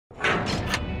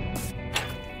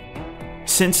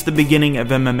Since the beginning of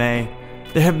MMA,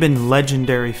 there have been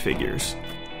legendary figures.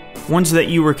 Ones that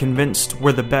you were convinced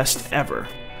were the best ever.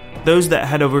 Those that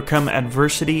had overcome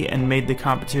adversity and made the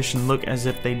competition look as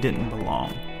if they didn't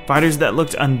belong. Fighters that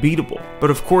looked unbeatable,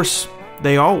 but of course,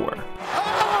 they all were.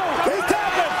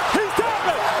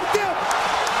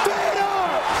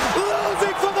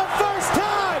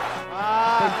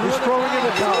 He's throwing in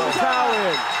the towel. Towel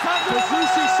in.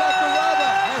 Kazushi Sakuraba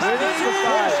has finished the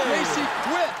fight. Gracie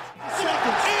quit.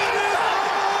 Seconds. It is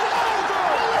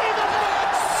unbelievable.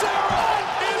 Sarah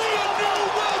is the new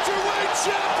welterweight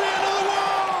champion of the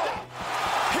world.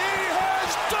 He has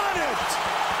done it.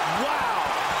 Wow.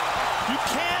 You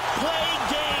can't play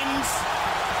games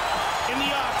in the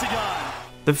octagon.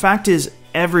 The fact is,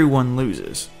 everyone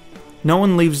loses. No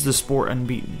one leaves the sport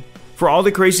unbeaten. For all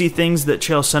the crazy things that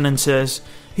Chael Sonnen says,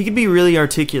 he can be really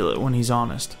articulate when he's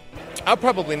honest. I'll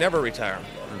probably never retire.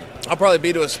 I'll probably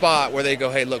be to a spot where they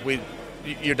go, hey, look,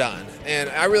 you're done. And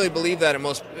I really believe that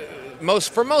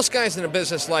for most guys in a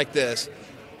business like this,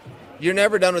 you're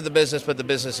never done with the business, but the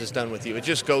business is done with you. It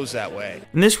just goes that way.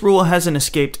 And this rule hasn't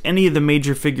escaped any of the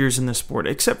major figures in the sport,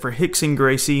 except for Rickson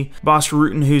Gracie, Bas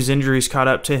Rutten, whose injuries caught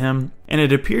up to him, and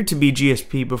it appeared to be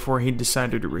GSP before he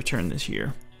decided to return this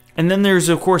year. And then there's,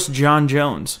 of course, Jon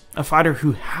Jones, a fighter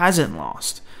who hasn't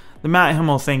lost. The Matt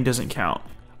Hamill thing doesn't count.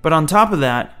 But on top of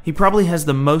that, he probably has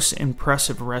the most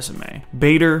impressive resume.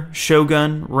 Bader,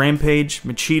 Shogun, Rampage,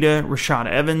 Machida, Rashad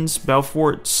Evans,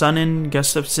 Belfort, Sonnen,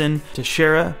 Gustafsson,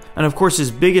 Teixeira, and of course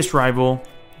his biggest rival,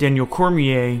 Daniel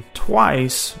Cormier,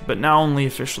 twice, but now only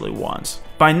officially once.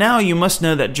 By now, you must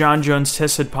know that Jon Jones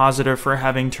tested positive for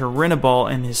having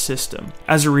turinabol in his system.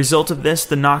 As a result of this,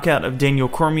 the knockout of Daniel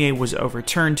Cormier was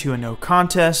overturned to a no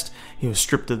contest, he was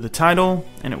stripped of the title,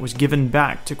 and it was given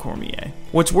back to Cormier.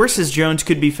 What's worse is Jones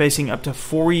could be facing up to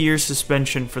 4 years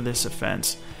suspension for this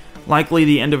offense, likely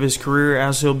the end of his career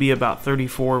as he'll be about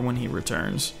 34 when he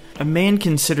returns. A man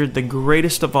considered the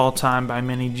greatest of all time by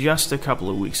many just a couple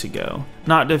of weeks ago,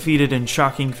 not defeated in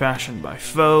shocking fashion by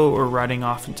foe or riding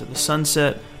off into the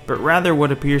sunset, but rather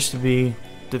what appears to be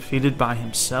defeated by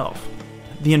himself.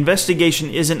 The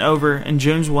investigation isn't over, and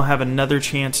Jones will have another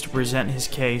chance to present his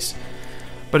case,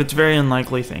 but it's very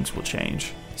unlikely things will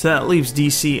change. So that leaves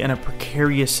DC in a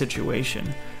precarious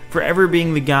situation, forever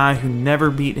being the guy who never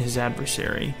beat his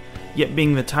adversary, yet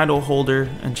being the title holder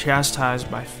and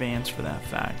chastised by fans for that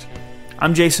fact.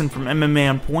 I'm Jason from MMA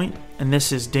On Point, and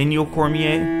this is Daniel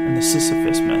Cormier and the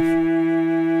Sisyphus Myth.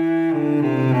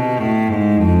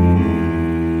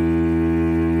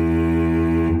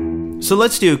 So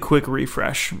let's do a quick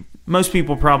refresh. Most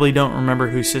people probably don't remember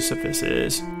who Sisyphus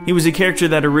is. He was a character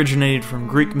that originated from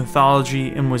Greek mythology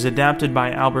and was adapted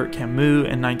by Albert Camus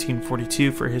in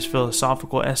 1942 for his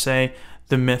philosophical essay,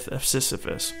 The Myth of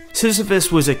Sisyphus.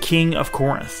 Sisyphus was a king of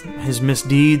Corinth. His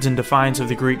misdeeds and defiance of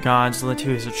the Greek gods led to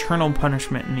his eternal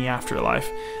punishment in the afterlife,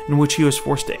 in which he was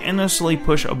forced to endlessly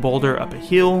push a boulder up a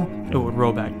hill, it would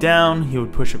roll back down, he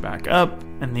would push it back up,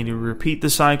 and then he would repeat the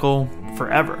cycle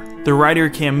forever. The writer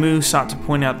Camus sought to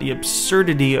point out the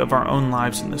absurdity of our own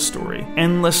lives in this story,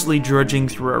 endlessly drudging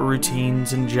through our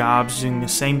routines and jobs, doing the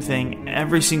same thing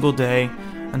every single day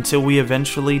until we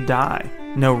eventually die.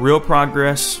 No real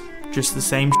progress, just the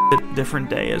same shit, different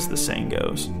day, as the saying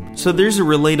goes. So there's a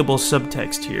relatable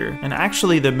subtext here, and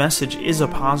actually the message is a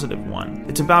positive one.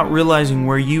 It's about realizing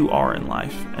where you are in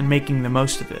life and making the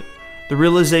most of it. The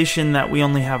realization that we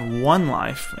only have one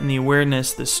life and the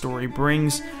awareness this story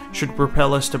brings should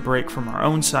propel us to break from our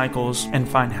own cycles and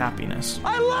find happiness.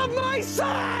 I love my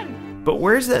son! But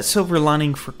where's that silver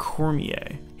lining for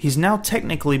Cormier? He's now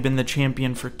technically been the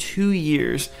champion for 2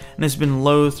 years and has been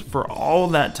loathed for all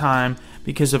that time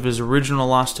because of his original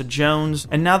loss to Jones,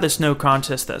 and now this no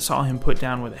contest that saw him put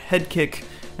down with a head kick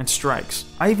and strikes.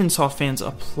 I even saw fans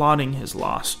applauding his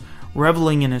loss,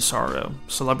 reveling in his sorrow,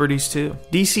 celebrities too.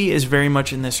 DC is very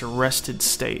much in this arrested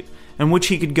state, in which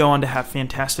he could go on to have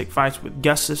fantastic fights with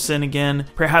Gustafsson again,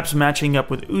 perhaps matching up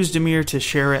with Oezdemir,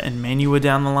 Teixeira, and Manua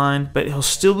down the line, but he'll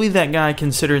still be that guy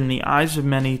considered in the eyes of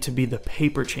many to be the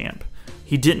paper champ.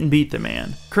 He didn't beat the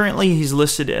man. Currently, he's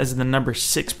listed as the number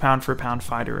 6 pound-for-pound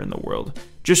fighter in the world.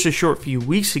 Just a short few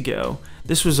weeks ago,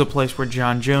 this was a place where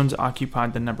Jon Jones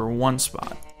occupied the number 1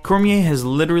 spot. Cormier has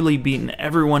literally beaten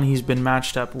everyone he's been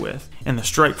matched up with in the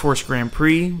Strikeforce Grand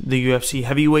Prix, the UFC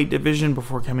heavyweight division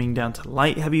before coming down to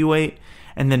light heavyweight,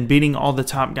 and then beating all the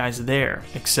top guys there,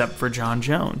 except for Jon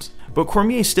Jones. But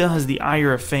Cormier still has the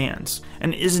ire of fans,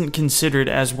 and isn't considered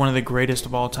as one of the greatest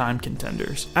of all time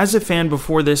contenders. As a fan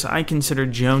before this, I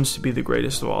considered Jones to be the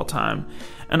greatest of all time,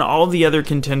 and all the other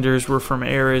contenders were from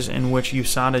eras in which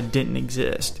USADA didn't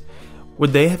exist,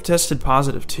 would they have tested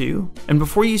positive too? And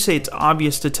before you say it's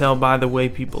obvious to tell by the way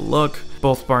people look,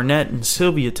 both Barnett and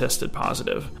Sylvia tested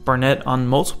positive, Barnett on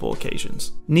multiple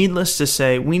occasions. Needless to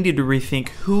say, we need to rethink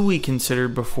who we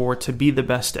considered before to be the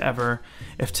best ever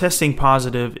if testing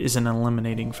positive is an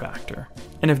eliminating factor.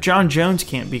 And if Jon Jones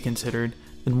can't be considered,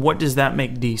 then what does that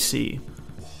make DC?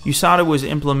 USADA was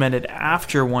implemented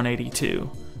after 182.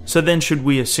 So then should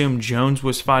we assume Jones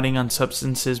was fighting on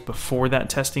substances before that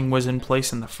testing was in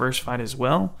place in the first fight as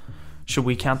well? Should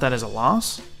we count that as a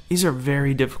loss? These are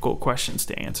very difficult questions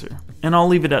to answer, and I'll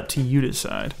leave it up to you to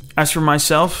decide. As for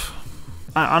myself,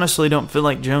 I honestly don't feel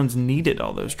like Jones needed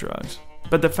all those drugs.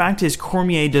 But the fact is,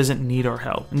 Cormier doesn't need our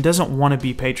help and doesn't want to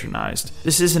be patronized.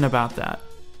 This isn't about that.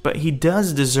 But he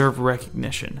does deserve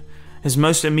recognition. His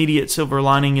most immediate silver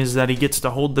lining is that he gets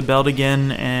to hold the belt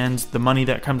again and the money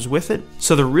that comes with it.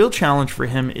 So the real challenge for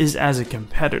him is as a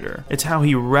competitor. It's how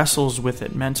he wrestles with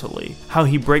it mentally, how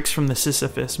he breaks from the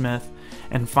Sisyphus myth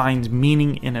and finds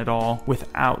meaning in it all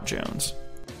without Jones.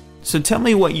 So tell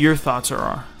me what your thoughts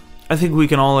are. I think we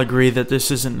can all agree that this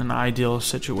isn't an ideal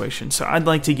situation, so I'd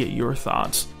like to get your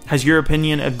thoughts. Has your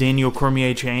opinion of Daniel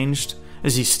Cormier changed?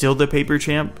 Is he still the paper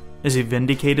champ? Is he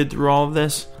vindicated through all of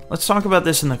this? Let's talk about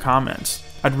this in the comments.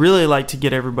 I'd really like to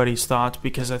get everybody's thoughts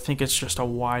because I think it's just a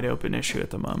wide open issue at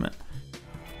the moment.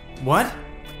 What?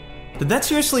 Did that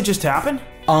seriously just happen?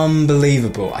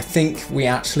 Unbelievable. I think we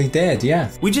actually did, yeah.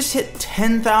 We just hit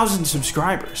 10,000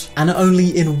 subscribers. And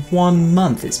only in 1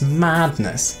 month. It's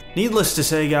madness. Needless to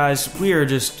say, guys, we are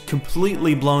just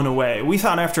completely blown away. We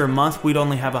thought after a month we'd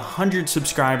only have 100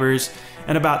 subscribers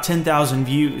and about 10,000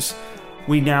 views.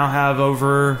 We now have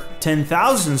over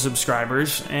 10,000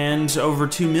 subscribers and over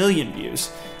 2 million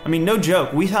views. I mean, no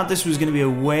joke, we thought this was going to be a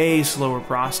way slower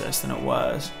process than it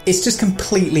was. It's just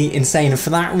completely insane, and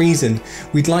for that reason,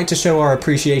 we'd like to show our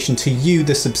appreciation to you,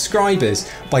 the subscribers,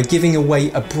 by giving away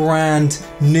a brand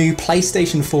new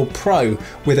PlayStation 4 Pro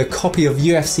with a copy of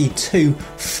UFC 2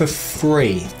 for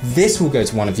free. This will go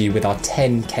to one of you with our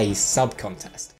 10k sub contest.